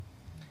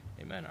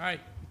Amen. All right,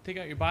 take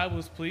out your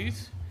Bibles,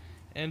 please,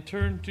 and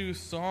turn to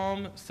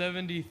Psalm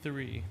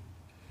 73.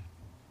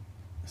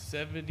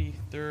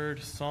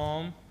 73rd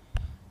Psalm.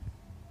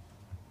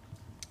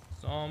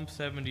 Psalm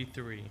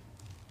 73.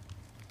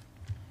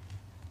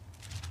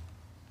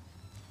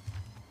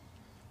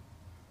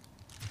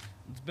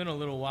 It's been a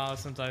little while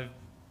since I've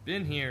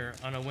been here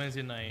on a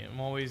Wednesday night. I'm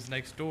always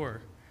next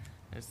door,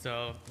 and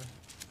so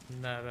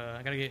I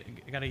gotta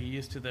get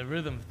used to the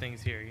rhythm of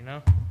things here, you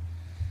know.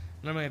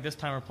 Normally at this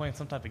time we're playing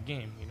some type of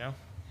game, you know.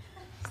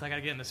 So I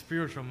gotta get in the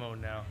spiritual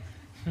mode now.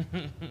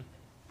 So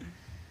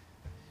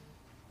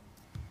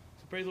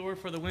praise the Lord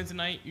for the Wednesday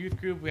night youth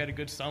group. We had a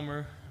good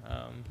summer.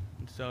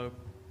 So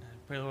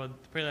pray the Lord,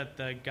 pray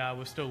that God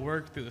will still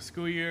work through the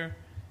school year,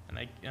 and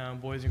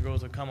that boys and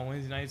girls will come on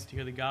Wednesday nights to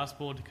hear the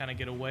gospel, to kind of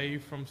get away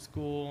from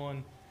school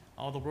and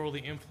all the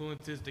worldly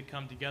influences, to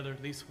come together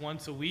at least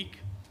once a week,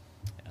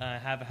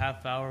 have a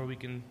half hour we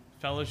can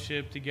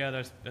fellowship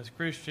together as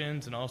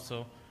Christians, and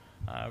also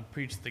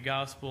preach the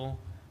gospel.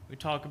 We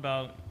talk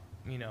about,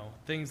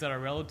 things that are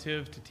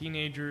relative to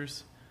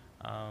teenagers.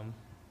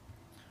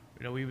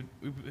 We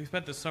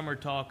spent the summer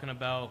talking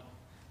about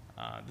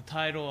the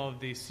title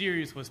of the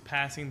series was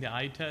Passing the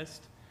Eye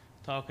Test,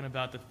 talking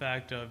about the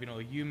fact of,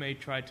 you may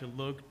try to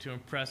look to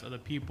impress other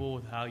people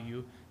with how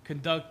you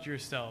conduct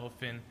yourself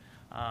and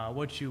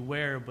what you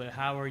wear, but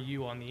how are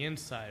you on the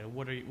inside?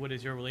 What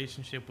is your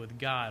relationship with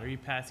God? Are you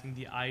passing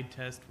the eye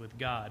test with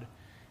God?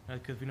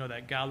 Because we know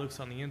that God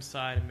looks on the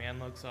inside and man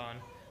looks on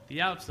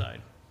the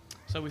outside.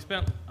 So we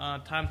spent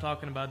time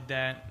talking about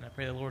that, and I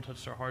pray the Lord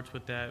touched our hearts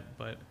with that.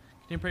 But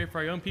continue to pray for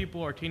our young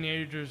people, our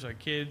teenagers, our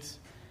kids,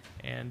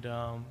 and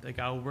that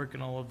God will work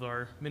in all of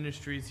our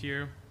ministries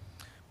here.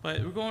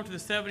 But we're going to the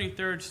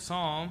 73rd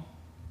Psalm.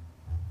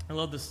 I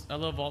love this. I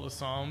love all the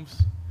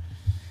Psalms.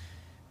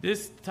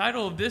 This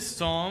title of this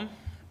Psalm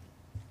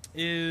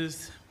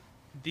is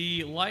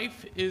the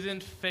Life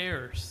Isn't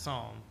Fair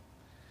Psalm.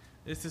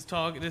 This is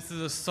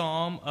a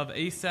psalm of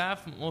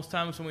Asaph. Most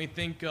times when we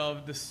think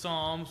of the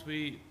Psalms, what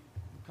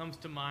comes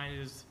to mind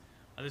is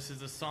this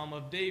is the Psalm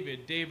of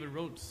David. David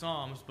wrote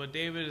Psalms, but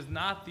David is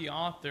not the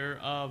author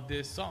of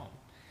this psalm.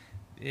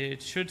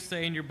 It should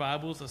say in your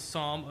Bibles a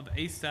Psalm of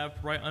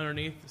Asaph right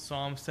underneath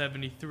Psalm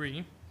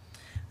 73.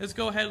 Let's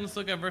go ahead and let's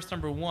look at verse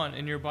number 1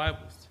 in your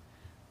Bibles.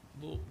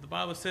 The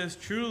Bible says,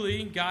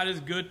 "Truly God is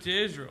good to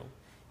Israel,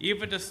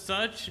 even to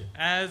such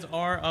as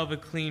are of a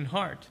clean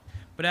heart.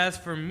 But as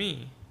for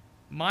me,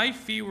 my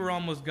feet were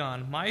almost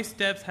gone. My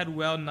steps had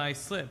well nigh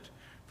slipped.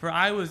 For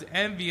I was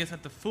envious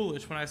at the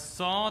foolish when I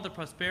saw the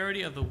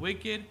prosperity of the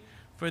wicked.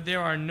 For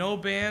there are no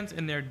bands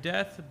in their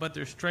death, but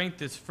their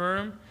strength is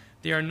firm.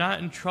 They are not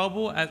in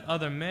trouble as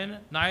other men,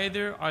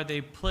 neither are they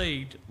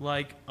plagued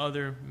like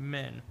other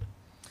men."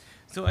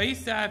 So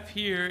Asaph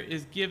here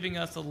is giving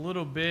us a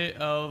little bit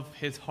of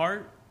his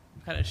heart,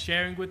 kind of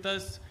sharing with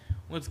us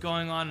what's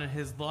going on in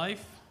his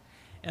life.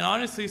 And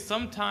honestly,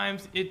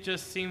 sometimes it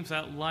just seems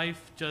that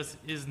life just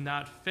is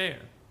not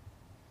fair,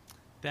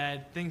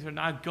 that things are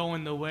not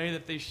going the way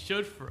that they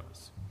should for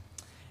us.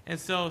 And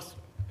so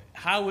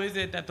how is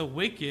it that the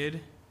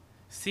wicked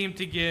seem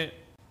to get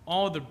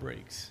all the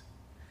breaks?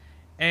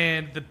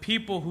 And the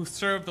people who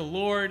serve the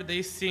Lord,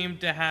 they seem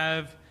to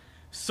have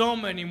so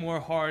many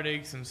more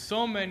heartaches and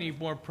so many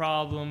more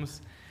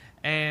problems.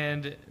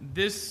 And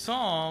this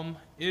psalm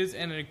is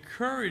an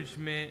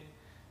encouragement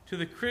to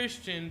the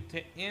Christian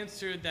to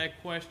answer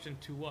that question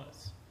to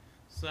us.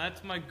 So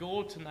that's my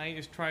goal tonight,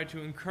 is try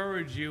to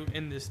encourage you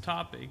in this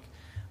topic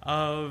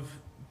of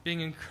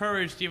being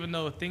encouraged even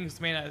though things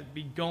may not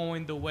be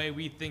going the way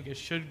we think it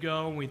should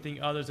go, and we think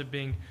others are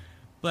being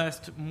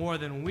blessed more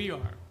than we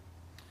are.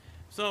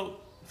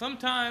 So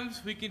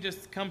sometimes we can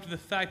just come to the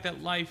fact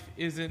that life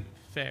isn't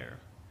fair.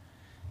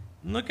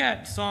 Look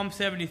at Psalm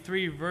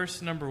 73,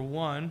 verse number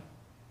 1.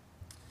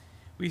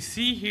 We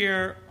see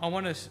here, I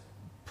want to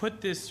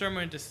put this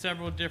sermon into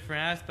several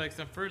different aspects.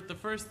 And the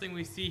first thing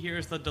we see here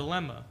is the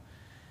dilemma.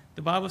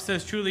 The Bible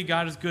says, "Truly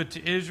God is good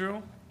to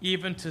Israel,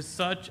 even to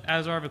such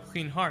as are of a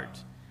clean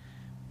heart."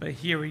 But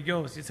here he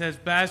goes. It says,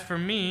 "But as for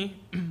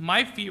me,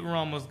 my feet were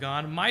almost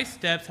gone. My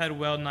steps had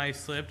well nigh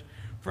slipped.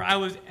 For I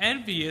was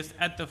envious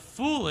at the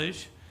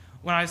foolish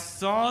when I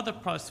saw the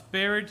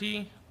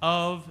prosperity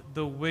of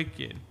the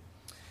wicked."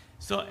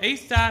 So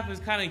Asaph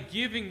is kind of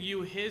giving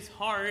you his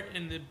heart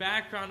and the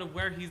background of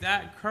where he's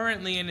at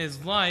currently in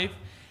his life,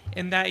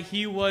 and that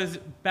he was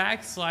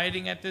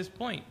backsliding at this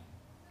point.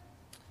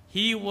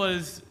 He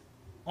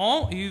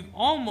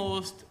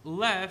almost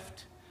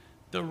left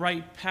the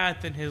right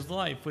path in his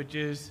life, which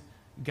is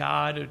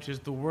God, which is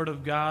the Word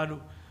of God,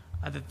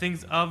 the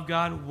things of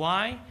God.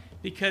 Why?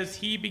 Because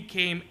he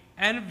became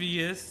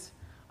envious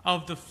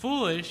of the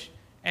foolish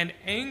and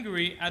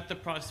angry at the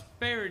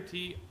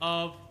prosperity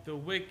of the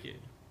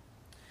wicked.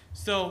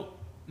 So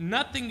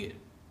nothing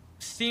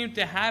seemed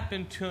to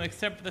happen to him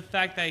except for the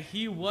fact that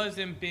he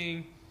wasn't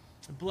being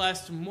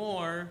blessed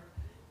more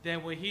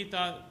than what he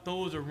thought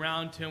those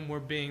around him were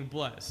being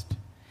blessed.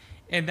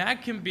 And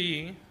that can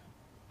be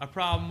a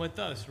problem with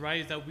us,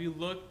 right? Is that we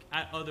look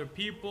at other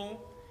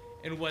people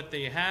in what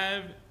they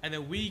have, and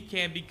then we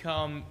can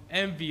become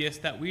envious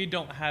that we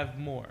don't have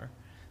more.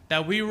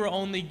 That we were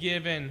only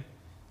given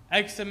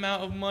X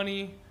amount of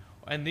money,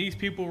 and these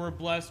people were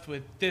blessed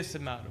with this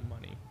amount of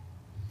money.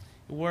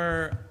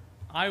 Where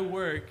I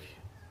work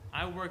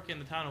in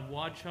the town of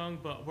Watchung,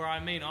 but where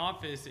our main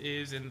office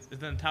is in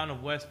the town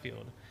of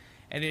Westfield.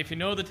 And if you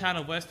know the town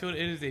of Westfield,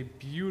 it is a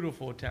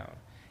beautiful town.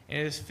 And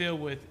it is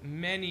filled with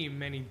many,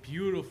 many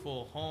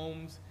beautiful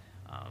homes,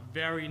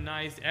 very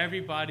nice.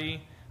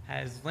 Everybody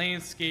has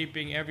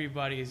landscaping.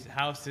 Everybody's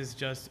house is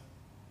just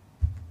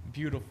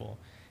beautiful.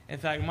 In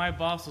fact, my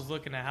boss was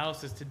looking at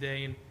houses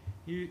today, and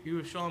he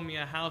was showing me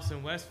a house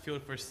in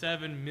Westfield for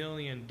 $7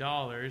 million.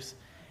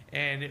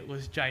 And it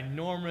was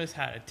ginormous,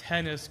 had a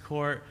tennis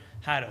court,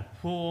 had a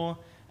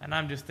pool. And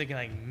I'm just thinking,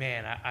 like,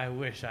 man, I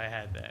wish I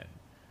had that.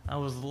 I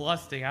was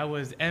lusting. I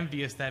was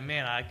envious that,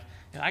 man,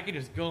 I could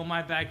just go in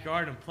my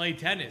backyard and play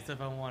tennis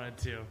if I wanted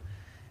to.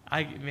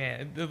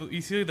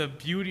 You see the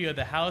beauty of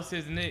the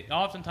houses, and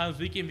oftentimes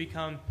we can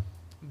become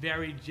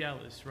very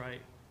jealous,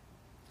 right?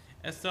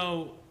 And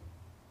so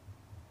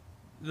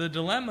the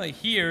dilemma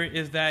here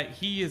is that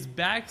he is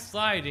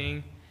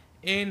backsliding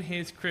in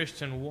his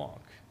Christian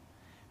walk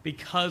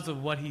because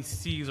of what he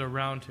sees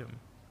around him.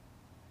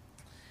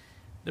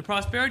 The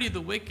prosperity of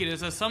the wicked is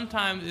that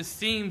sometimes it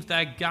seems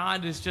that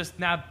God is just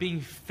not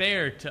being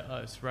fair to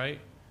us, right?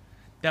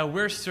 That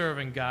we're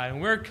serving God,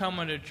 and we're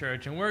coming to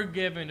church, and we're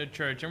giving to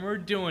church, and we're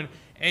doing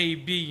A,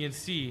 B, and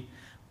C,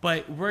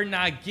 but we're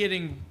not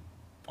getting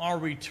our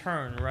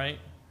return, right?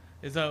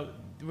 So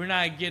we're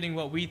not getting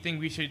what we think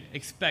we should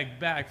expect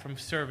back from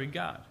serving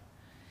God.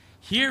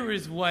 Here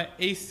is what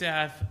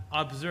Asaph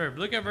observed.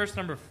 Look at verse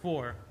number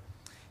 4.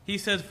 He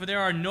says, "For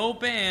there are no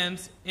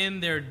bands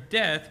in their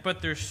death,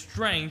 but their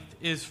strength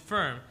is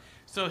firm."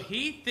 So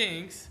he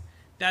thinks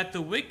that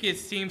the wicked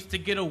seems to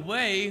get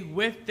away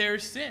with their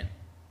sin.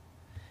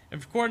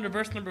 And according to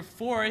verse number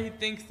 4, he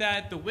thinks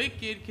that the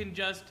wicked can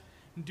just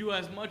do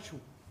as much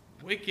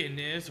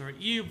wickedness or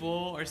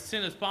evil or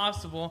sin as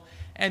possible,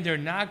 and they're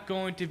not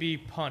going to be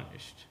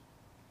punished.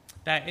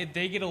 That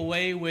they get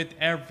away with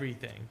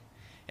everything.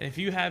 And if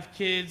you have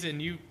kids,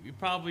 and you've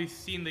probably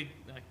seen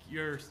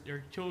your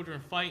children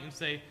fight and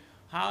say,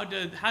 how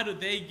do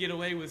they get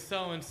away with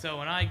so-and-so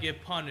and I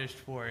get punished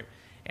for it?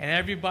 And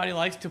everybody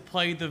likes to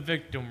play the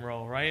victim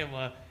role, right?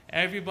 Well,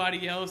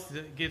 everybody else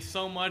gets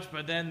so much,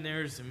 but then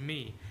there's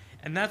me.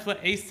 And that's what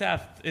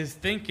Asaph is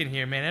thinking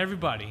here, man.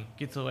 Everybody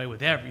gets away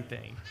with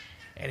everything.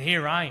 And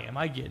here I am.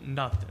 I get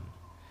nothing.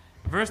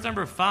 Verse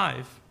number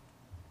 5,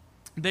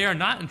 "They are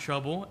not in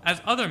trouble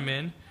as other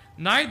men,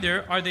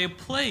 neither are they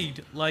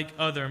plagued like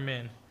other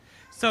men."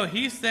 So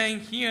he's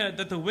saying here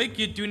that the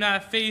wicked do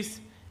not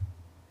face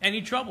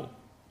any trouble.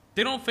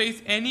 They don't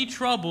face any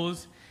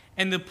troubles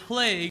and the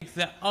plagues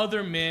that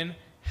other men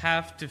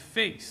have to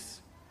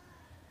face.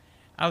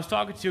 I was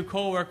talking to a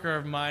coworker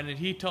of mine, and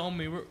he told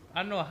me,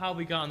 I don't know how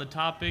we got on the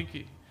topic,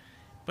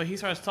 but he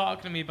starts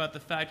talking to me about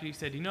the fact that he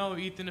said,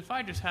 Ethan, if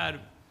I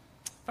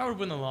would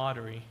win the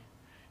lottery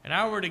and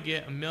I were to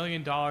get $1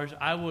 million,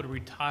 I would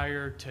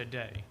retire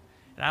today.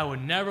 And I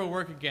would never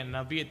work again. And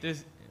I'll be at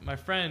this, my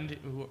friend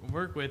who I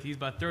work with, he's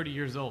about 30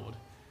 years old.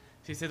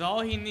 So he said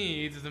all he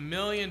needs is $1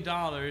 million,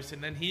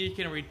 and then he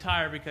can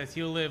retire because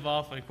he'll live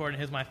off, according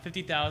to his mind,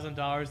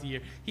 $50,000 a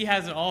year. He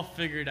has it all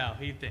figured out,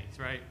 he thinks,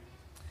 right?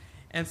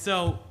 And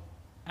so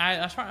I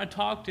was trying to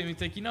talk to him.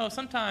 He's like,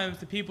 sometimes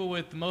the people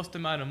with the most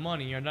amount of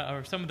money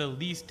are some of the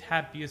least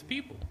happiest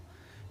people.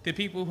 The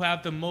people who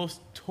have the most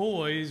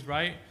toys,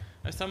 right,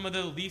 are some of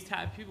the least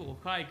happy people.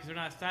 Why? Because they're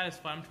not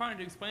satisfied. I'm trying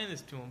to explain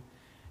this to him.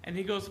 And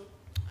he goes,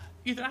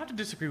 Ethan, I have to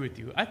disagree with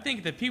you. I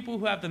think the people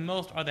who have the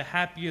most are the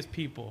happiest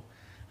people.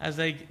 As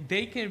they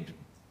can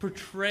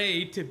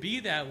portray to be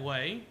that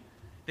way.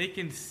 They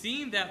can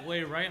seem that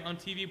way, right, on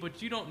TV,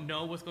 but you don't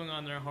know what's going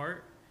on in their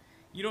heart.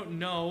 You don't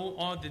know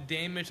all the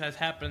damage that's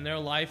happened in their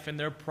life and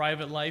their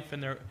private life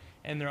and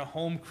their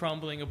home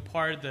crumbling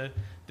apart,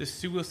 the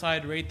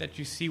suicide rate that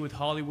you see with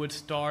Hollywood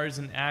stars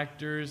and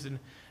actors and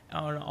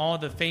all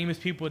the famous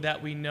people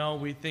that we know.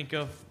 We think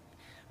of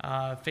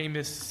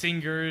famous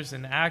singers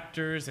and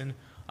actors and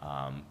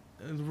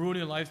ruining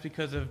their lives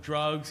because of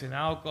drugs and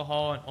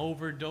alcohol and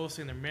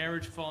overdosing, their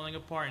marriage falling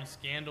apart, and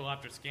scandal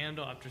after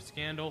scandal after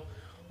scandal.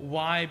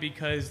 Why?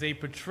 Because they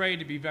portray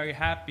to be very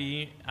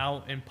happy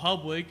out in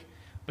public,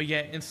 but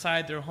yet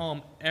inside their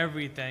home,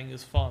 everything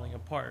is falling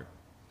apart.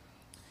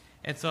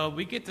 And so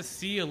we get to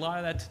see a lot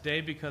of that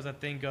today because I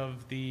think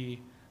of the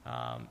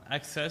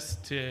access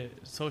to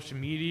social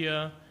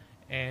media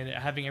and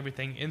having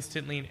everything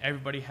instantly and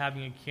everybody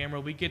having a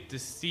camera. We get to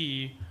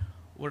see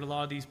what a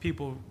lot of these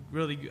people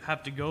really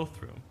have to go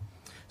through.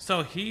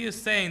 So he is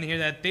saying here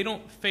that they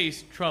don't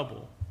face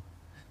trouble,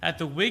 that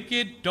the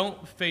wicked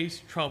don't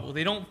face trouble.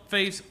 They don't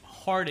face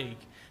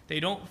heartache. They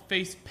don't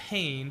face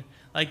pain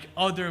like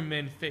other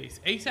men face.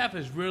 Asaph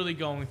is really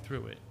going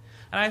through it.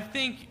 And I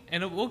think,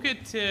 and we'll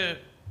get to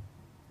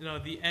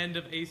the end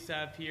of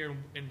Asaph here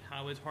and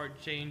how his heart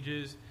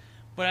changes,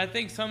 but I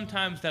think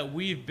sometimes that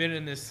we've been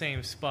in this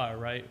same spot,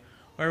 right?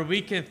 Where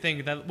we can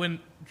think that when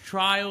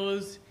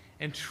trials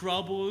and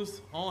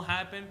troubles all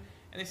happen,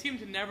 and they seem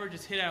to never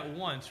just hit at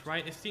once,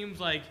 right? It seems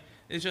like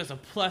it's just a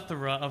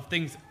plethora of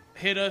things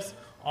hit us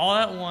all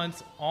at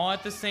once, all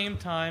at the same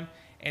time,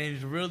 and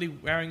it's really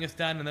wearing us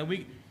down.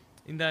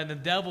 And then the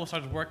devil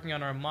starts working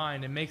on our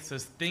mind and makes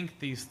us think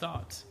these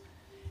thoughts.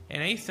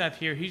 And Asaph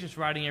here, he's just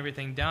writing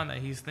everything down that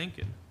he's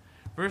thinking.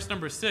 Verse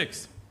number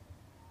 6.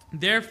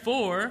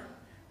 Therefore,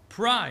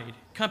 pride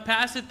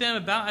compasseth them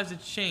about as a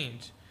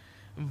change.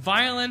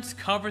 Violence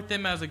covereth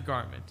them as a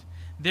garment.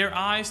 Their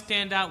eyes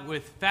stand out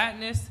with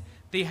fatness.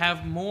 They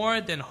have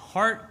more than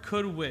heart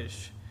could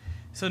wish.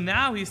 So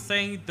now he's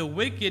saying the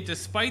wicked,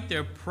 despite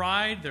their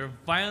pride, their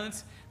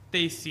violence,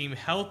 they seem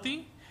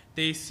healthy,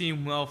 they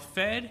seem well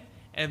fed,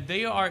 and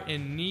they are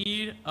in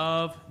need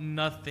of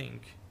nothing.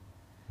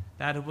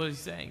 That is what he's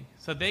saying.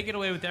 So they get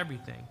away with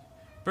everything.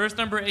 Verse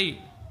number 8.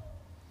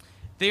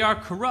 They are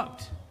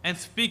corrupt and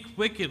speak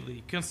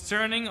wickedly.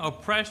 Concerning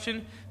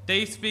oppression,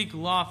 they speak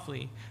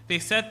lawfully. They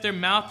set their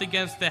mouth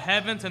against the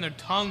heavens, and their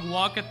tongue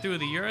walketh through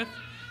the earth.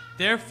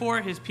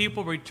 Therefore his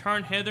people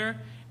return hither,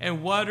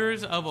 and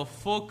waters of a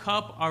full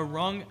cup are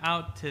wrung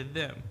out to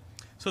them.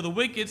 So the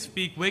wicked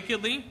speak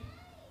wickedly,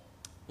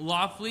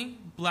 lawfully,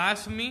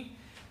 blasphemy,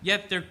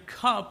 yet their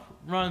cup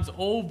runs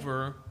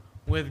over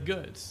with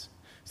goods.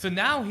 So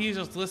now he's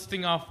just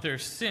listing off their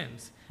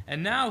sins.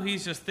 And now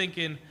he's just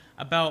thinking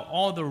about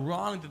all the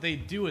wrong that they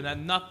do and that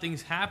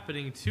nothing's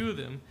happening to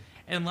them.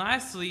 And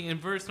lastly, in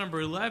verse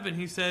number 11,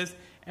 he says,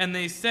 and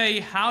they say,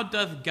 how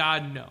doth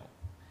God know?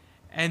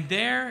 And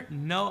their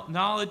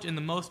knowledge in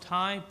the Most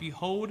High,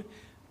 behold,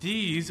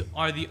 these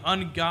are the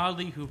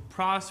ungodly who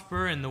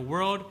prosper in the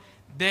world.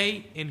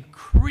 They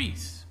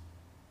increase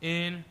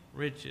in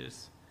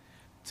riches.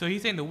 So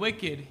he's saying the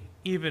wicked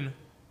even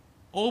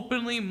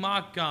openly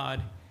mock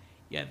God,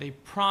 yet they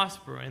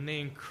prosper and they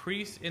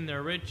increase in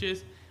their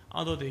riches,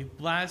 although they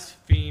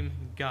blaspheme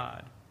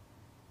God.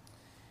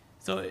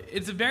 So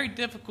it's a very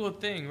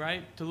difficult thing,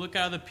 right? To look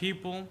at other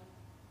people,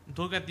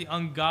 to look at the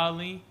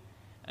ungodly,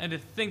 and to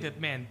think that,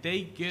 man,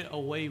 they get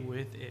away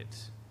with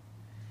it.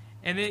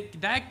 And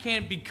that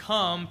can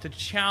become to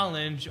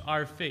challenge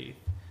our faith.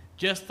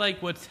 Just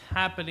like what's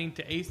happening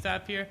to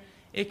Asaph here,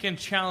 it can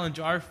challenge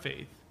our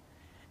faith.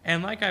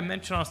 And like I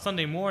mentioned on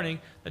Sunday morning,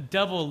 the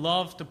devil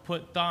loves to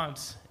put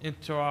thoughts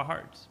into our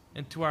hearts,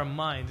 into our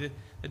minds.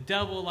 The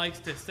devil likes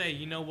to say,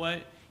 you know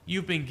what?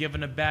 You've been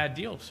given a bad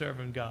deal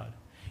serving God.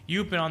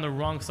 You've been on the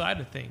wrong side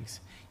of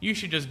things. You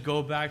should just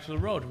go back to the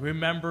road.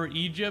 Remember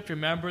Egypt.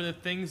 Remember the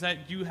things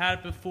that you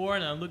had before,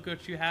 and now look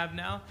what you have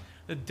now.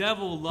 The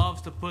devil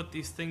loves to put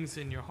these things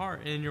in your heart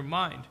and in your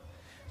mind.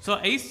 So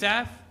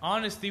Asaph,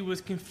 honestly,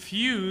 was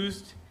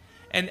confused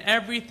in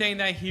everything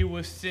that he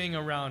was seeing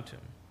around him.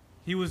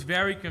 He was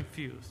very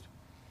confused.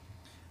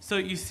 So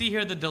you see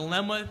here the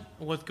dilemma,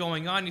 what's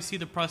going on. You see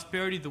the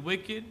prosperity of the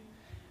wicked.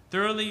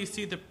 Thirdly, you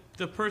see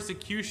the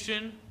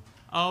persecution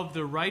of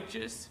the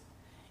righteous.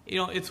 You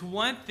know, it's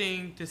one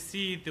thing to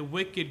see the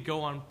wicked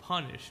go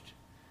unpunished,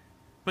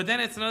 but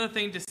then it's another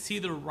thing to see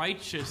the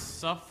righteous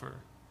suffer.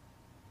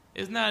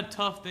 Isn't that a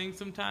tough thing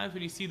sometimes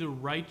when you see the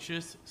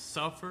righteous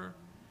suffer?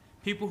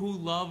 People who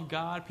love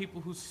God,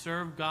 people who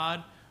serve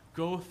God,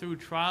 go through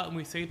trial, and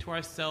we say to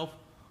ourselves,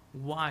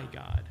 why,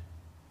 God?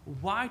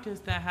 Why does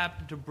that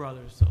happen to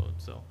brother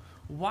so-and-so?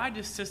 Why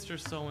does sister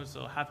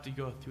so-and-so have to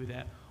go through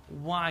that?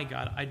 Why,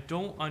 God? I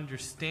don't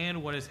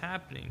understand what is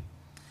happening.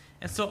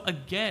 And so,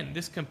 again,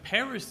 this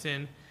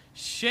comparison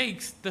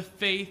shakes the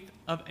faith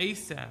of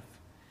Asaph.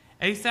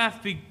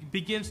 Asaph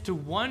begins to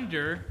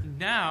wonder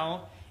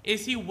now,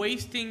 is he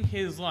wasting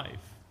his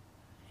life?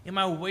 Am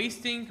I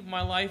wasting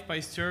my life by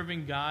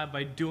serving God,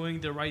 by doing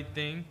the right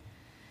thing?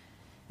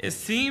 It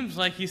seems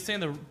like he's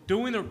saying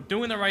doing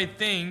the right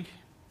thing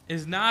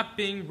is not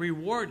being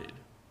rewarded,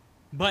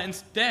 but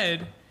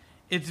instead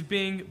it's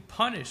being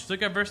punished.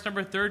 Look at verse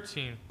number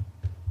 13.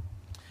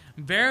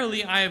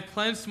 Verily I have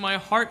cleansed my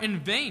heart in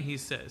vain, he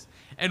says,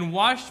 and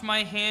washed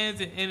my hands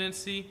in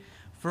innocency,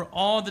 for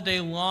all the day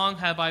long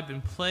have I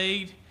been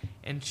plagued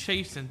and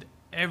chastened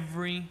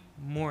every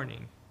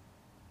morning.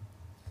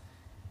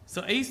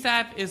 So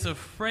Asaph is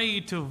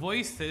afraid to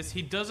voice this.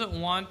 He doesn't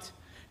want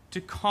to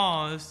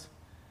cause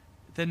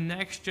the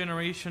next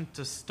generation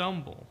to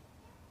stumble.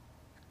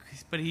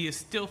 But he is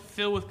still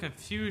filled with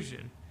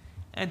confusion.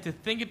 And to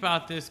think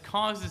about this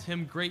causes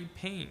him great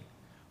pain.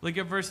 Look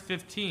at verse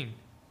 15.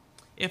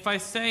 If I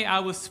say I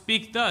will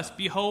speak thus,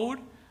 behold,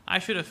 I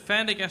should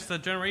offend against the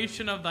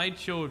generation of thy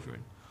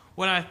children.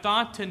 When I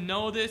thought to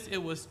know this,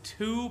 it was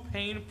too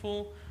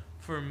painful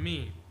for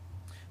me.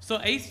 So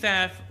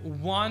Asaph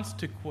wants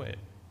to quit.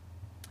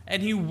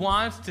 And he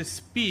wants to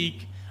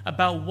speak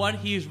about what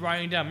he's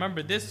writing down.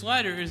 Remember, this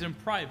letter is in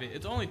private.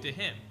 It's only to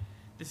him.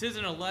 This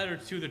isn't a letter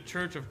to the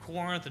church of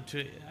Corinth or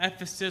to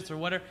Ephesus or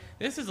whatever.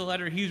 This is a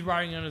letter he's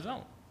writing on his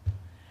own.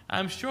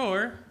 I'm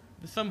sure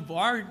some of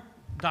our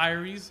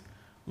diaries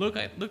look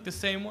the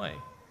same way.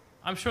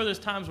 I'm sure there's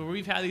times where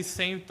we've had these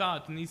same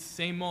thoughts and these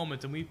same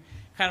moments, and we've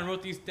kind of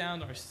wrote these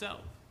down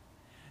ourselves.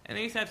 And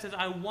Asaph says,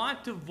 I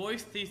want to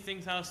voice these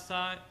things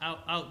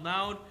out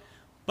loud,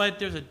 but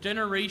there's a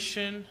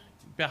generation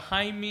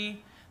behind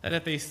me that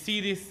if they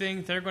see these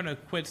things, they're going to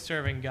quit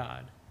serving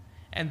God.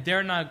 And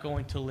they're not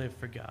going to live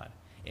for God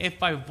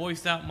if I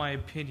voice out my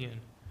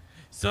opinion.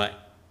 So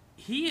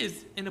he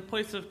is in a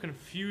place of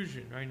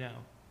confusion right now.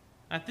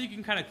 I think you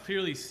can kind of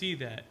clearly see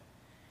that.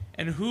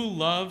 And who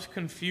loves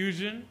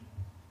confusion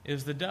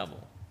is the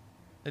devil.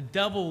 The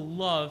devil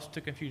loves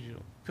to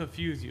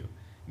confuse you.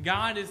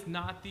 God is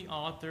not the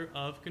author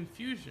of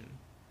confusion.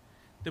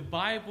 The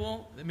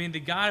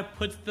God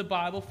puts the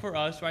Bible for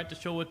us, right,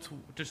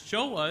 to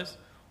show us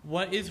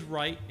what is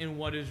right and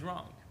what is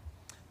wrong.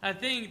 I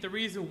think the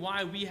reason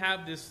why we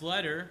have this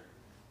letter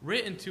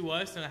written to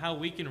us and how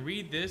we can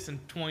read this in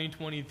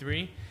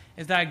 2023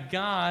 is that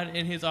God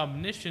in his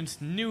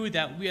omniscience knew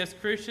that we as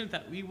Christians,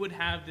 that we would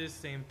have this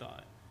same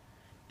thought,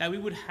 that we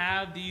would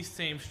have these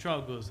same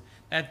struggles,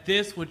 that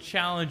this would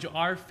challenge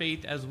our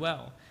faith as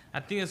well. I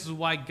think this is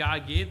why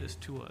God gave this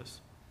to us.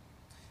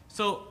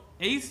 So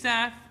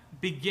Asaph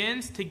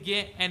begins to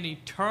get an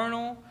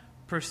eternal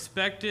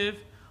perspective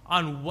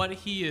on what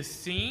he is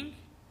seeing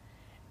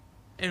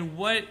and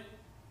what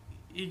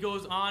he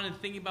goes on and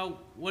thinking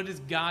about what is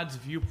God's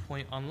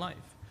viewpoint on life.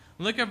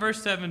 Look at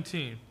verse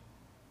 17.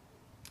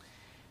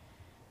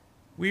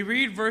 We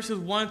read verses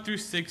 1 through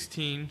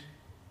 16,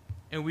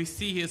 and we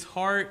see his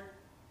heart,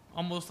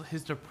 almost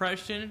his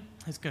depression,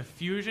 his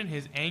confusion,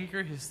 his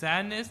anger, his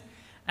sadness.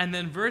 And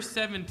then verse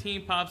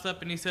 17 pops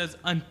up and he says,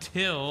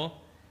 until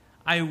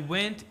I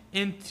went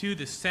into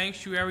the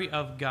sanctuary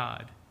of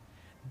God,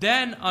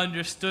 then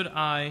understood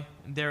I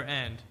their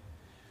end.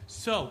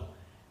 So,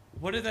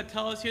 what does that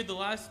tell us here? The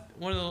last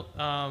one of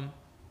the,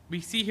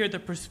 we see here the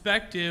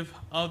perspective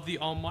of the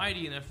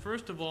Almighty. And that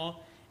first of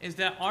all is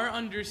that our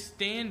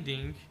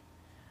understanding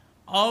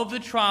of the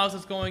trials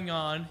that's going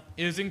on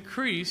is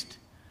increased,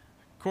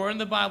 according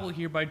to the Bible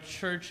here, by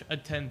church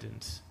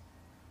attendance,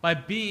 by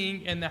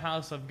being in the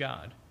house of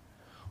God.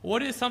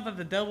 What is something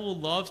the devil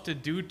loves to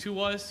do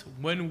to us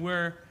when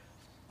we're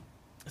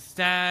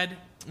sad,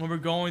 when we're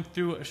going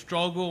through a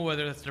struggle,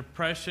 whether it's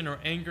depression or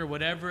anger,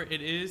 whatever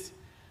it is?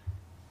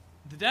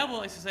 The devil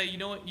likes to say, you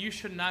know what, you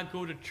should not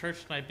go to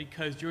church tonight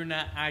because you're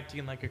not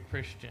acting like a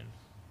Christian.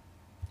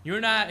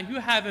 You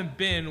haven't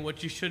been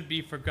what you should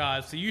be for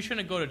God, so you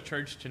shouldn't go to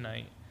church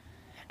tonight.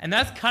 And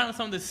that's kind of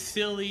some of the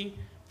silly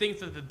things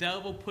that the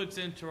devil puts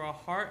into our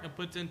heart and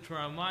puts into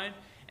our mind.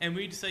 And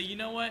we just say, you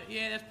know what,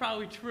 yeah, that's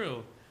probably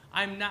true.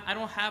 I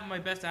don't have my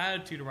best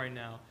attitude right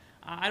now.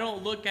 I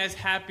don't look as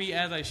happy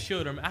as I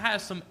should. Or I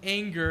have some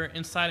anger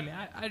inside of me.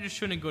 I just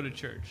shouldn't go to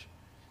church.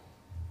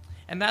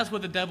 And that's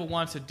what the devil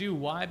wants to do.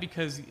 Why?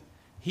 Because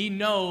he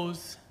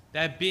knows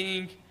that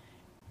being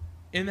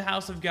in the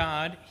house of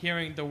God,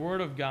 hearing the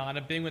word of God,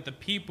 and being with the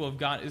people of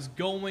God is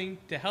going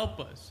to help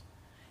us.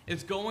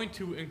 It's going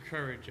to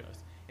encourage us.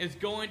 It's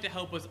going to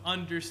help us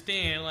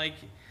understand, like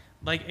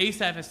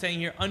Asaph is saying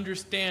here,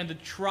 understand the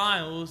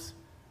trials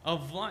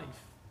of life.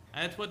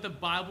 And that's what the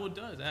Bible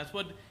does. And that's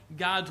what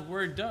God's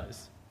word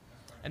does.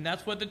 And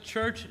that's what the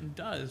church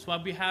does. That's why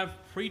we have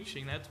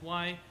preaching. That's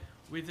why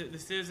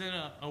this isn't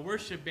a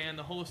worship band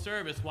the whole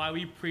service. Why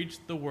we preach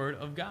the word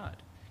of God.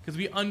 Because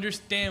we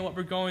understand what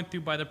we're going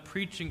through by the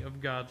preaching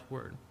of God's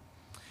word.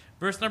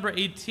 Verse number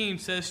 18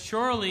 says,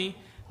 surely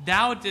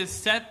thou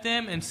didst set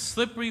them in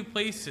slippery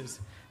places.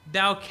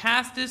 Thou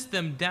castest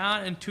them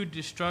down into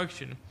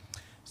destruction.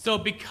 So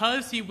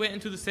because he went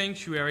into the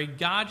sanctuary,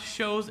 God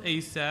shows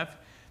Asaph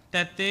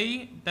that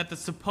the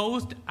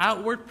supposed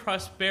outward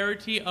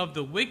prosperity of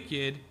the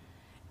wicked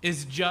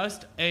is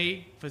just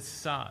a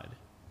facade.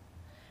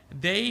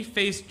 They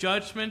face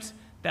judgments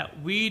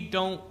that we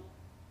don't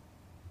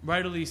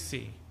readily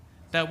see,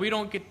 that we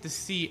don't get to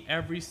see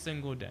every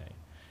single day,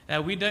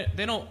 that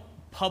they don't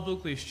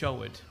publicly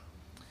show it.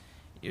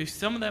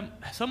 Some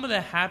of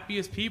the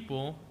happiest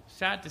people,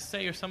 sad to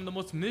say, are some of the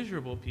most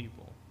miserable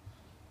people.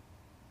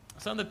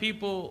 Some of the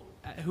people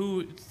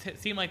who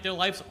seem like their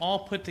life's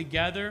all put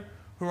together,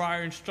 who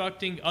are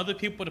instructing other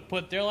people to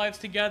put their lives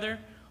together,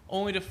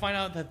 only to find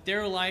out that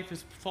their life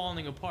is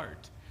falling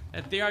apart,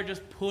 that they are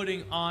just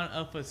putting on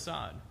a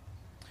facade.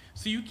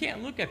 So you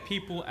can't look at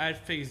people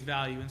at face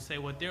value and say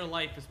what their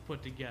life is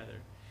put together.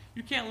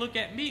 You can't look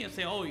at me and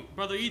say, oh,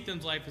 Brother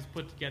Ethan's life is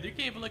put together. You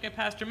can't even look at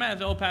Pastor Matt and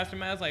say, oh, Pastor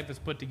Matt's life is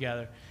put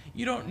together.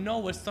 You don't know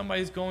what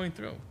somebody's going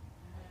through.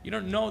 You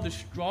don't know the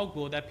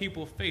struggle that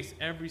people face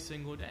every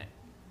single day.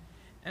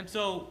 And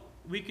so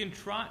we can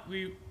try,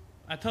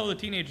 I tell the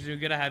teenagers, you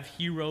got to have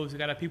heroes, you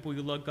got to have people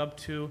you look up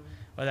to,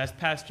 whether that's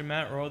Pastor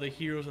Matt or other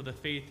heroes of the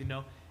faith,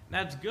 and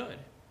that's good.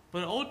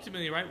 But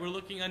ultimately, right, we're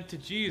looking unto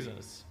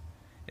Jesus.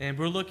 And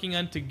we're looking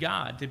unto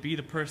God to be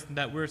the person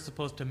that we're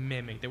supposed to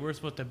mimic, that we're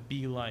supposed to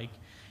be like.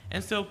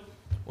 And so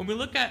when we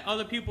look at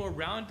other people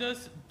around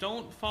us,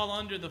 don't fall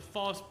under the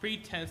false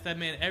pretense that,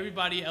 man,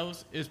 everybody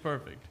else is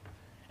perfect.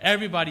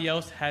 Everybody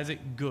else has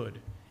it good,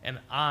 and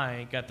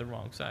I got the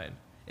wrong side.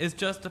 It's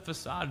just a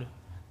facade,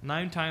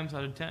 9 times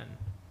out of 10.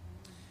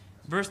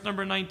 Verse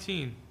number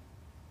 19.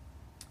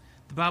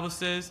 The Bible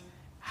says,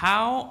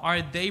 how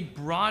are they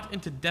brought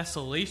into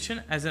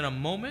desolation as in a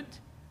moment?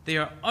 They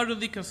are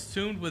utterly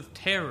consumed with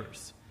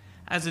terrors.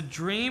 as a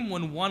dream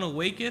when one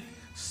awaketh,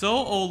 so,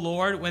 O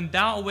Lord, when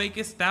thou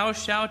awakest, thou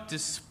shalt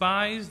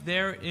despise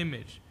their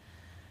image.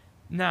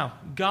 Now,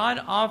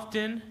 God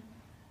often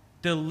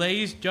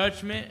delays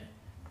judgment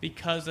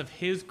because of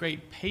his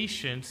great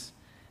patience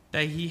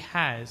that he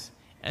has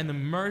and the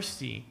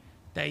mercy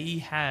that he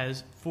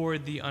has for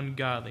the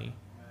ungodly.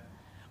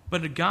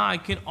 But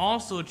God can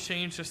also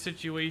change the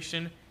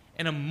situation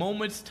in a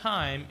moment's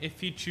time if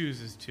he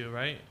chooses to,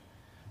 right?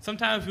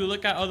 Sometimes we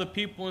look at other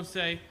people and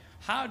say,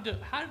 how did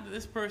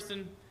this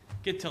person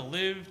get to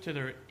live to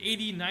their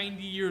 80,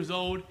 90 years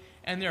old,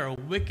 and they're a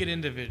wicked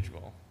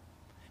individual?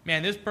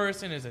 Man, this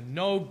person is a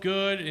no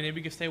good, and then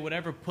we can say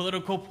whatever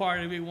political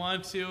party we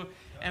want to,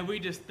 and we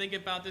just think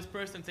about this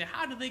person and say,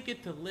 how do they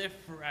get to live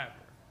forever?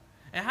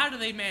 And how do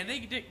they, man,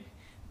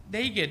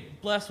 they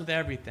get blessed with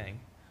everything.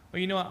 Well,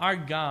 you know what? Our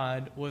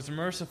God was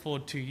merciful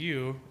to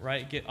you,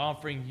 right?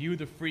 Offering you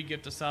the free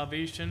gift of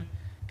salvation.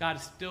 God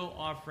is still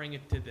offering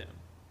it to them.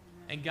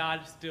 And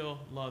God still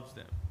loves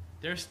them.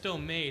 They're still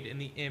made in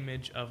the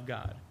image of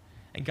God.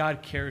 And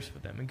God cares for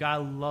them. And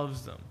God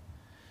loves them.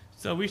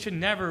 So we should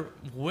never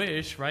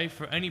wish, right,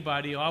 for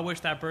anybody, I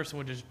wish that person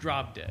would just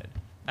drop dead.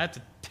 That's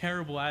a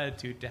terrible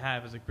attitude to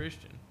have as a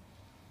Christian.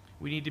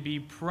 We need to be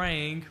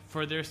praying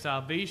for their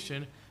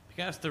salvation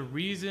because that's the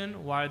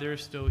reason why they're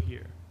still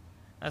here.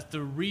 That's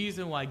the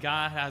reason why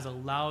God has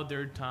allowed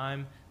their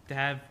time to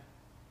have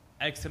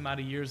X amount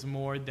of years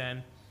more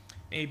than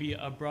maybe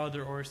a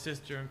brother or a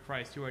sister in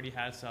Christ who already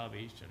has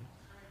salvation.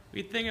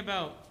 We think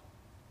about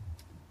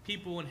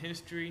people in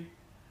history,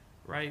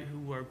 right,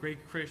 who are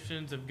great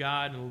Christians of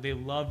God and they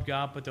loved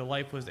God, but their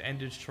life was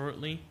ended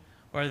shortly,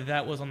 whether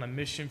that was on the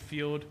mission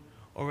field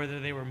or whether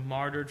they were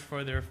martyred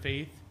for their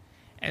faith.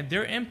 And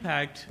their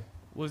impact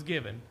was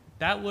given.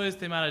 That was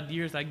the amount of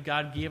years that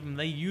God gave them.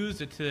 They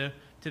used it to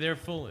their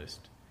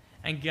fullest.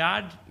 And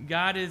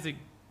God is a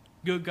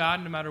good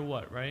God no matter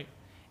what, right?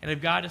 And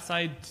if God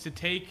decides to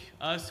take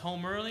us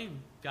home early,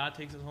 God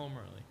takes us home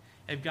early.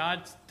 If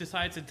God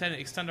decides to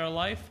extend our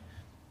life,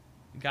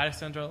 God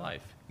extends our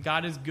life.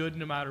 God is good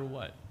no matter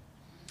what.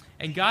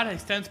 And God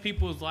extends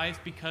people's lives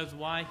because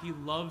why? He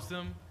loves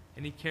them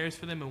and he cares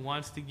for them and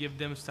wants to give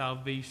them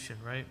salvation,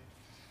 right?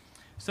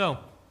 So,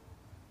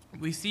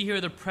 we see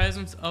here the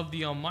presence of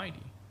the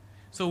Almighty.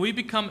 So we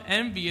become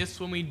envious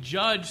when we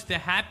judge the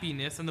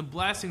happiness and the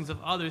blessings of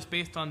others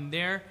based on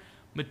their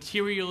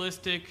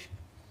materialistic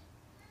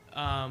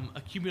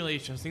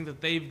accumulations, things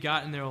that they've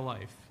got in their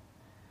life.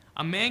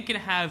 A man can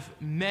have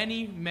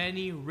many,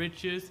 many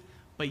riches,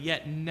 but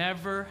yet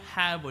never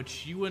have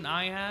what you and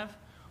I have,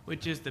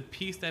 which is the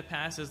peace that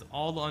passes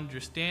all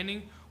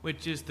understanding,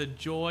 which is the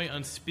joy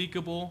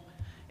unspeakable,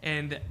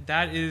 and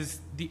that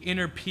is the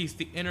inner peace,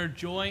 the inner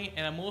joy,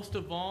 and most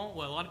of all,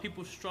 what a lot of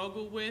people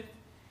struggle with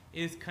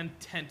is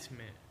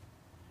contentment.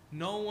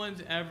 No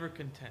one's ever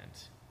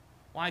content.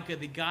 Why? Because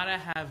they gotta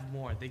have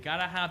more. They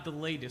gotta have the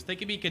latest. They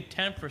can be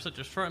content for such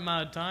a short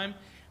amount of time,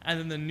 and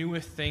then the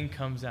newest thing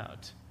comes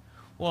out.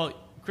 Well,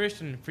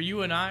 Christian, for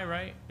you and I,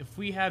 right? If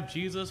we have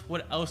Jesus,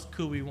 what else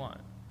could we want?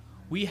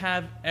 We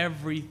have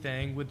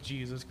everything with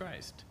Jesus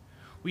Christ.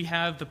 We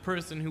have the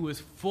person who is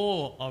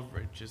full of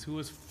riches, who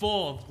is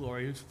full of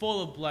glory, who's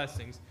full of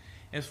blessings,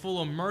 and is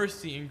full of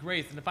mercy and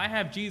grace. And if I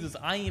have Jesus,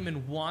 I am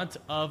in want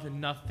of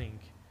nothing.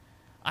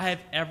 I have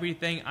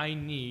everything I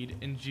need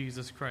in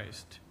Jesus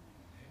Christ.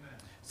 Amen.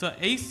 So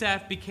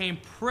Asaph became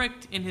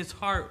pricked in his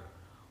heart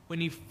when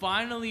he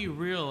finally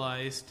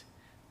realized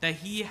that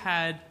he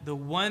had the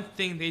one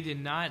thing they did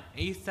not.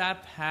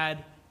 Asaph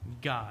had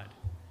God.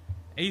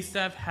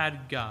 Asaph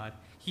had God.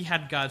 He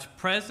had God's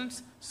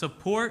presence,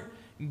 support,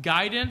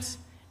 guidance,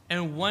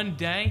 and one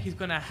day he's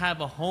going to have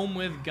a home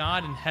with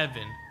God in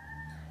heaven.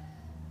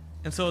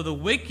 And so the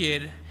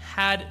wicked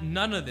had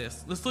none of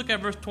this. Let's look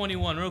at verse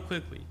 21 real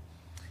quickly.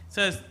 It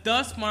says,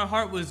 "Thus my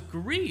heart was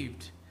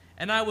grieved,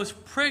 and I was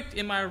pricked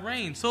in my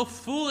rein. So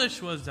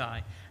foolish was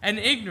I, and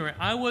ignorant.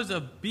 I was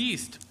a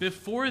beast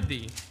before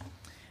thee.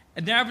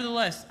 And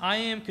nevertheless, I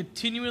am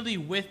continually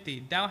with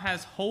thee. Thou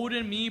hast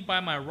holden me by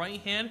my right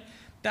hand.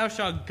 Thou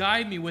shalt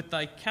guide me with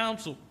thy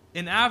counsel,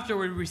 and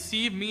afterward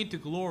receive me to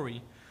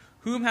glory.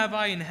 Whom have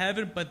I in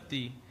heaven but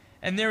thee?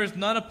 And there is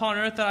none upon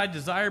earth that I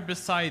desire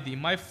beside thee.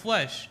 My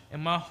flesh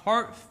and my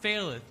heart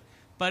faileth,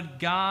 but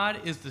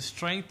God is the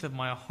strength of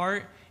my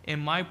heart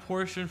and my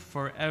portion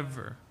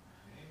forever."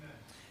 Amen.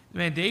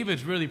 Man,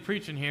 David's really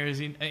preaching here.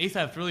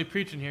 Asaph's really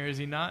preaching here, is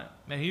he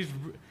not? Man,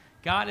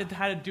 God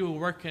had to do a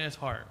work in his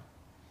heart.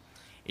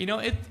 You know,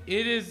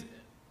 it's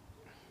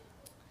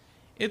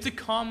a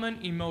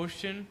common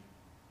emotion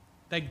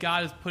that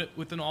God has put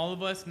within all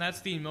of us, and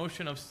that's the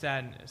emotion of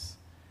sadness.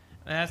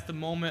 And that's the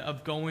moment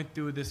of going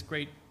through this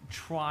great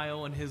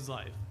trial in his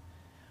life.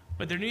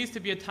 But there needs to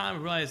be a time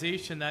of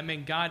realization that,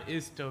 man, God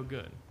is still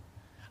good.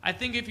 I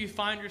think if you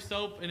find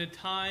yourself in a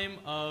time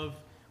of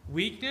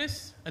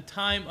weakness, a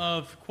time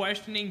of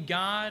questioning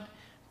God,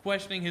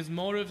 questioning his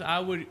motives, I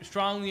would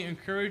strongly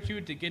encourage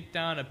you to get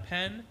down a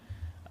pen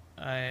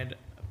and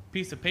a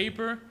piece of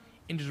paper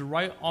and just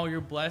write all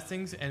your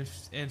blessings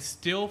and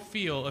still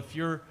feel if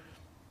you're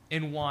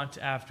in want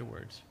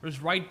afterwards.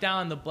 Just write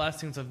down the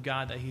blessings of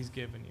God that he's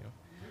given you.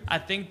 I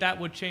think that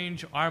would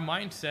change our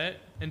mindset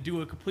and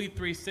do a complete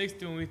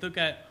 360 when we look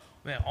at,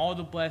 man, all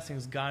the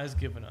blessings God has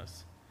given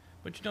us.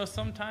 But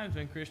sometimes,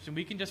 man, Christian,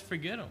 we can just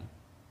forget them.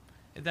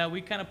 That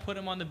we kind of put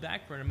them on the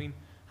back burner. I mean,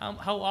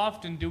 how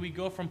often do we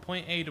go from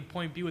point A to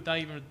point B without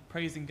even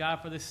praising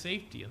God for the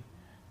safety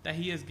that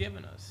he has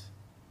given us?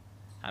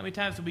 How many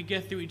times do we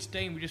get through each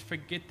day and we just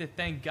forget to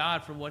thank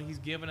God for what he's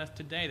given us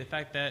today? The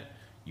fact that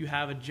you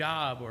have a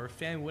job or a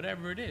family,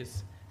 whatever it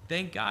is.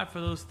 Thank God for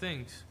those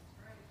things.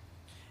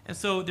 And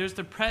so there's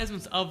the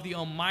presence of the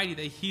Almighty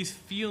that he's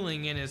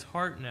feeling in his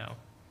heart now.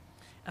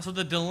 And so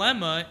the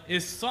dilemma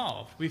is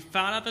solved. We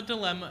found out the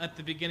dilemma at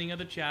the beginning of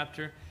the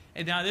chapter,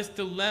 and now this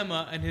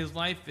dilemma in his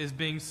life is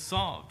being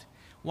solved.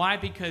 Why?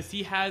 Because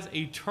he has an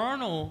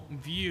eternal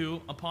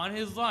view upon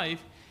his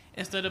life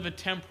instead of a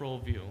temporal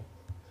view.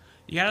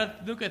 You got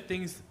to look at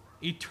things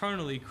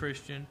eternally,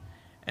 Christian.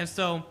 And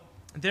so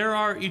there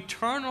are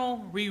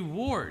eternal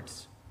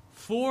rewards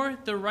for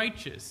the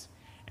righteous.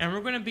 And we're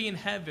going to be in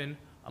heaven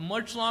a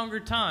much longer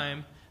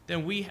time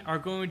than we are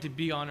going to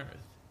be on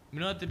earth. We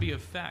know that to be a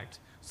fact.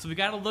 So we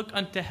got to look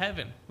unto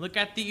heaven. Look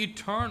at the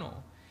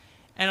eternal.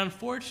 And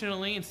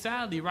unfortunately and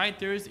sadly, right,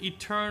 there is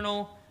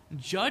eternal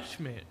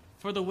judgment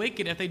for the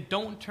wicked if they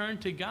don't turn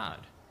to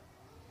God.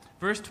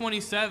 Verse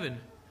 27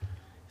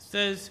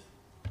 says,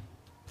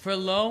 "For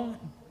lo,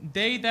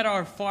 they that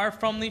are far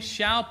from thee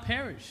shall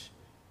perish.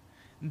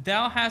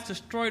 Thou hast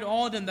destroyed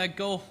all them that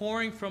go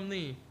whoring from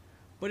thee.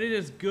 But it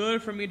is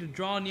good for me to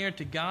draw near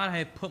to God. I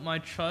have put my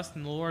trust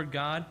in the Lord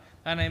God,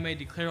 that I may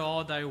declare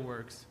all thy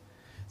works."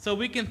 So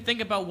we can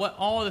think about what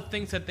all the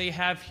things that they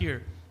have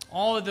here,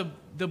 all of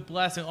the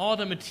blessing, all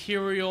the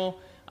material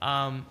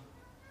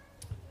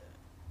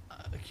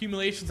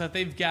accumulations that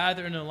they've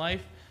gathered in their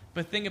life.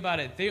 But think about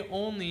it, they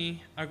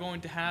only are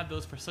going to have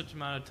those for such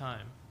amount of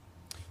time.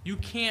 You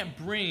can't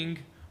bring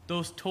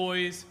those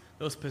toys,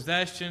 those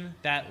possessions,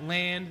 that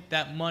land,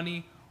 that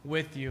money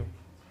with you.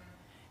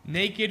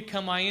 Naked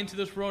come I into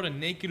this world, and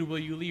naked will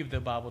you leave,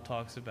 the Bible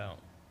talks about.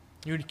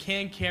 You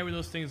can't carry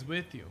those things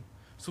with you.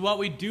 So what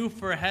we do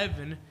for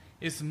heaven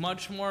is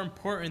much more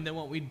important than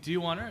what we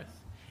do on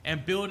earth.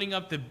 And building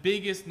up the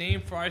biggest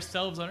name for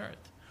ourselves on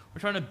earth.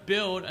 We're trying to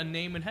build a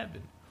name in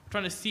heaven. We're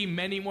trying to see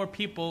many more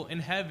people in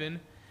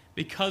heaven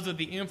because of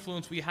the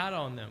influence we had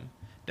on them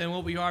than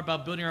what we are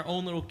about building our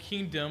own little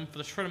kingdom for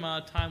the short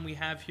amount of time we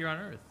have here on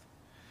earth.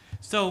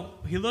 So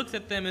he looks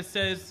at them and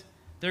says,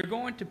 they're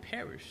going to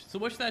perish. So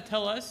what should that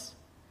tell us?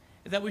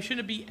 Is that we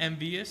shouldn't be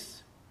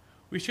envious.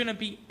 We shouldn't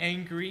be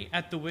angry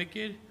at the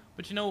wicked.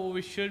 But you know what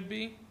we should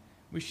be?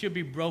 We should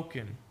be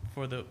broken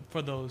for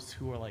those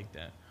who are like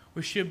that.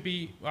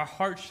 Our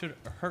hearts should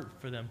hurt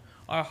for them.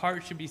 Our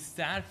hearts should be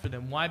sad for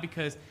them. Why?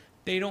 Because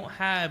they don't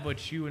have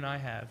what you and I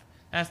have.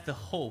 That's the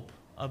hope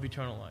of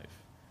eternal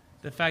life.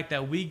 The fact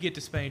that we get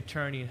to spend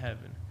eternity in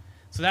heaven.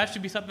 So that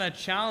should be something that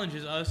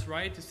challenges us,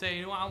 right? To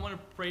say, I want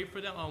to pray for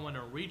them. I want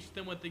to reach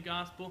them with the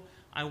gospel.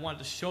 I want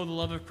to show the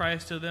love of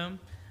Christ to them.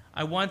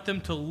 I want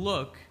them to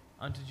look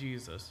unto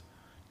Jesus.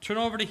 Turn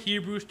over to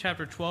Hebrews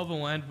chapter 12, and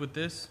we'll end with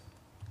this.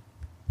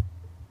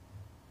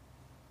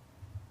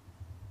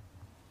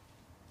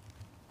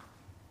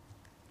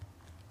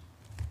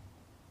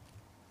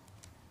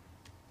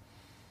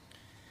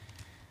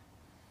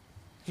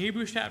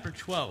 Hebrews chapter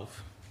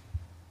 12.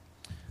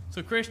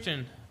 So,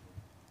 Christian,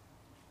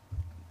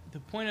 the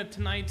point of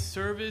tonight's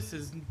service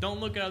is don't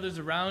look at others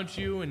around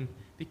you and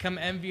become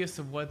envious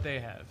of what they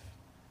have.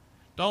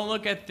 Don't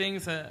look at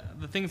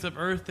the things of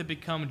earth that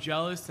become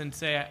jealous and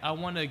say, I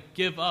want to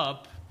give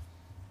up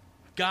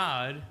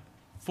God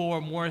for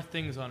more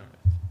things on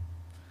earth.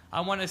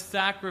 I want to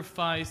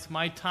sacrifice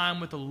my time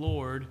with the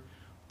Lord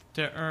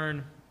to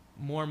earn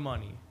more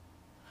money.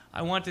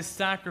 I want to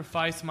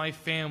sacrifice my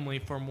family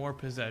for more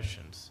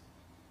possessions.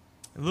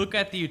 Look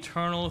at the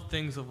eternal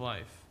things of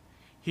life.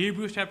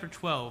 Hebrews chapter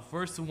 12,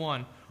 verse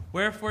 1.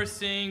 Wherefore,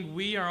 seeing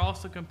we are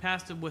also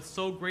compassed with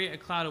so great a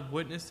cloud of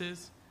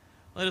witnesses,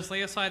 let us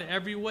lay aside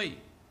every weight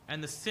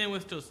and the sin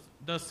which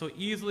does so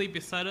easily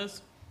beset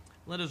us.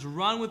 Let us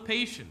run with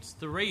patience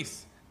the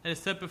race that is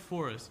set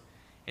before us.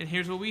 And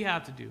here's what we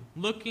have to do.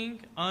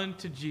 Looking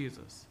unto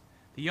Jesus,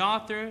 the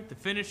author, the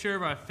finisher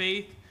of our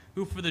faith,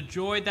 who for the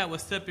joy that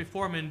was set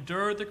before him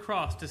endured the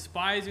cross,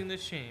 despising the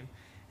shame,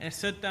 and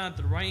sat down at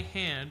the right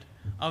hand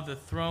of the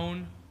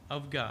throne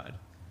of God.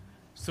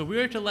 So we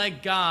are to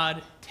let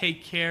God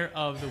take care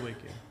of the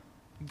wicked.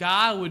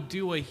 God would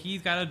do what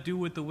he's got to do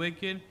with the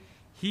wicked.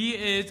 He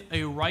is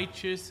a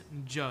righteous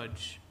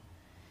judge.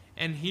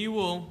 And he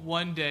will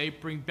one day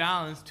bring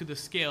balance to the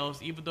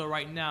scales, even though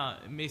right now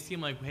it may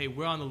seem like, hey,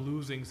 we're on the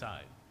losing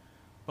side.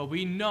 But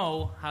we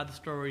know how the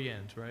story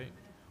ends, right?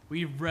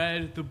 We've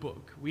read the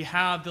book. We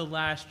have the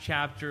last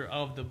chapter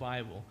of the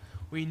Bible.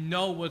 We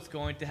know what's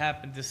going to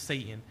happen to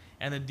Satan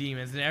and the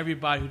demons and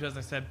everybody who doesn't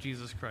accept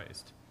Jesus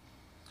Christ.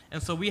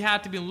 And so we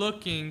have to be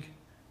looking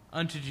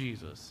unto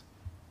Jesus.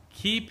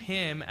 Keep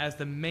him as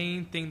the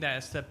main thing that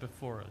is set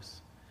before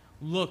us.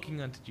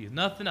 Looking unto Jesus.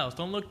 Nothing else.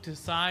 Don't look to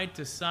side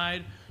to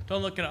side.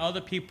 Don't look at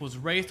other people's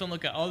race. Don't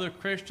look at other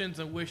Christians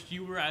and wish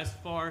you were as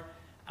far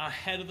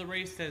ahead of the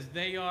race as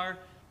they are.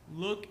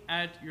 Look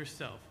at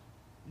yourself,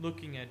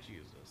 looking at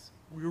Jesus.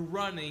 You're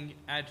running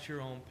at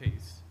your own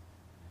pace.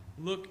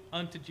 Look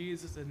unto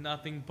Jesus and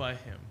nothing but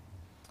him.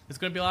 There's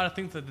going to be a lot of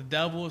things that the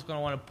devil is going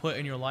to want to put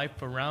in your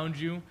life around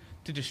you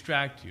to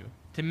distract you,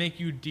 to make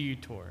you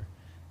detour,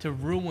 to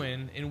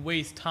ruin and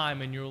waste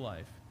time in your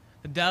life.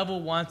 The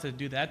devil wants to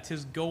do that. That's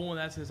his goal and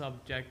that's his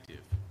objective.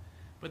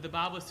 But the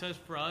Bible says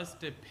for us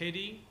to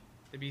pity,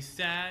 to be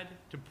sad,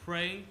 to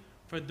pray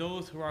for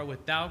those who are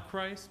without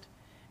Christ,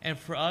 and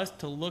for us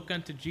to look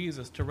unto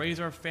Jesus, to raise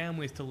our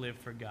families to live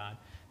for God,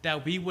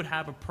 that we would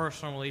have a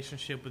personal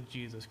relationship with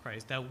Jesus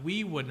Christ, that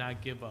we would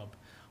not give up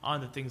on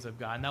the things of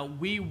God, and that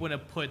we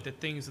wouldn't put the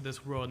things of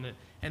this world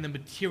and the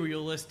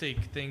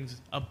materialistic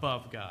things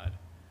above God.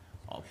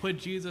 I'll put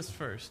Jesus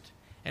first,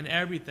 and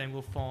everything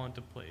will fall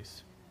into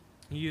place.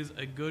 He is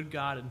a good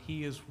God, and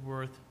he is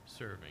worth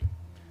serving.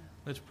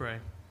 Let's pray.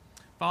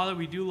 Father,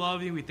 we do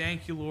love you. We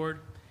thank you,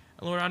 Lord.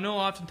 And Lord, I know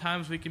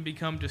oftentimes we can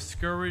become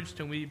discouraged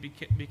and we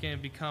can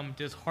become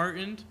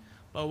disheartened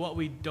by what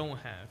we don't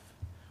have.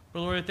 But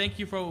Lord, I thank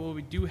you for what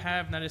we do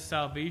have, and that is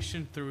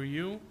salvation through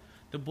you,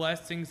 the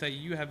blessings that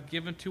you have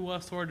given to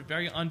us, Lord,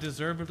 very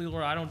undeservedly.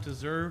 Lord, I don't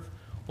deserve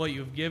what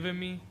you've given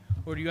me.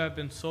 Lord, you have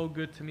been so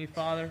good to me,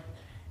 Father.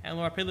 And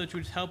Lord, I pray that you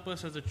would help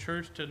us as a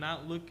church to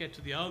not look at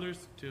to the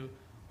others, to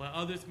what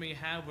others may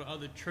have, what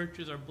other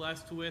churches are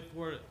blessed with.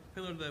 Lord, I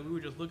pray, Lord, that we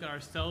would just look at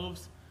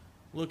ourselves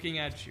looking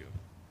at you,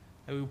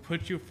 that we would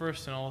put you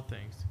first in all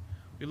things.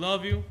 We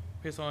love you.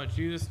 Pray so in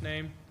Jesus'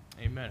 name.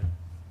 Amen.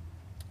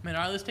 Man,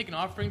 all right, let's take an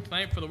offering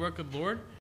tonight for the work of the Lord.